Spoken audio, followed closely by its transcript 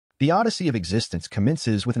The odyssey of existence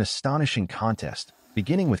commences with an astonishing contest,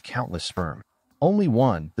 beginning with countless sperm. Only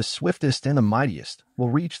one, the swiftest and the mightiest,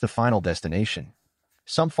 will reach the final destination.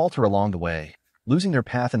 Some falter along the way, losing their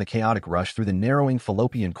path in the chaotic rush through the narrowing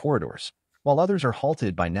fallopian corridors, while others are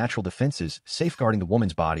halted by natural defenses safeguarding the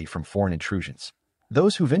woman's body from foreign intrusions.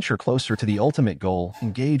 Those who venture closer to the ultimate goal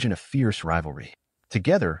engage in a fierce rivalry.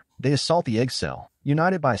 Together, they assault the egg cell,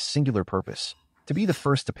 united by a singular purpose: to be the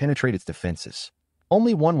first to penetrate its defenses.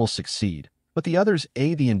 Only one will succeed, but the others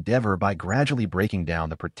aid the endeavor by gradually breaking down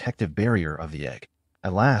the protective barrier of the egg.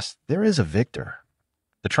 At last, there is a victor.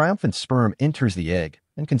 The triumphant sperm enters the egg,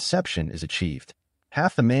 and conception is achieved.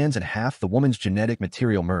 Half the man's and half the woman's genetic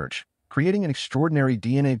material merge, creating an extraordinary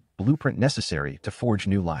DNA blueprint necessary to forge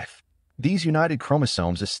new life. These united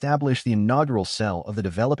chromosomes establish the inaugural cell of the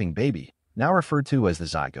developing baby, now referred to as the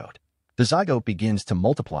zygote. The zygote begins to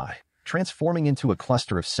multiply, transforming into a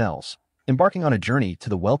cluster of cells, embarking on a journey to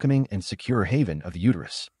the welcoming and secure haven of the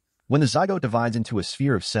uterus. When the zygote divides into a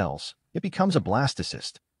sphere of cells, it becomes a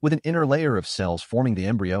blastocyst, with an inner layer of cells forming the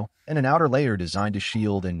embryo and an outer layer designed to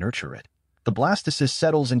shield and nurture it. The blastocyst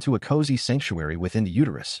settles into a cozy sanctuary within the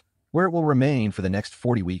uterus, where it will remain for the next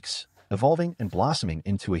 40 weeks, evolving and blossoming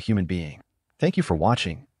into a human being. Thank you for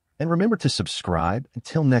watching, and remember to subscribe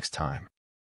until next time.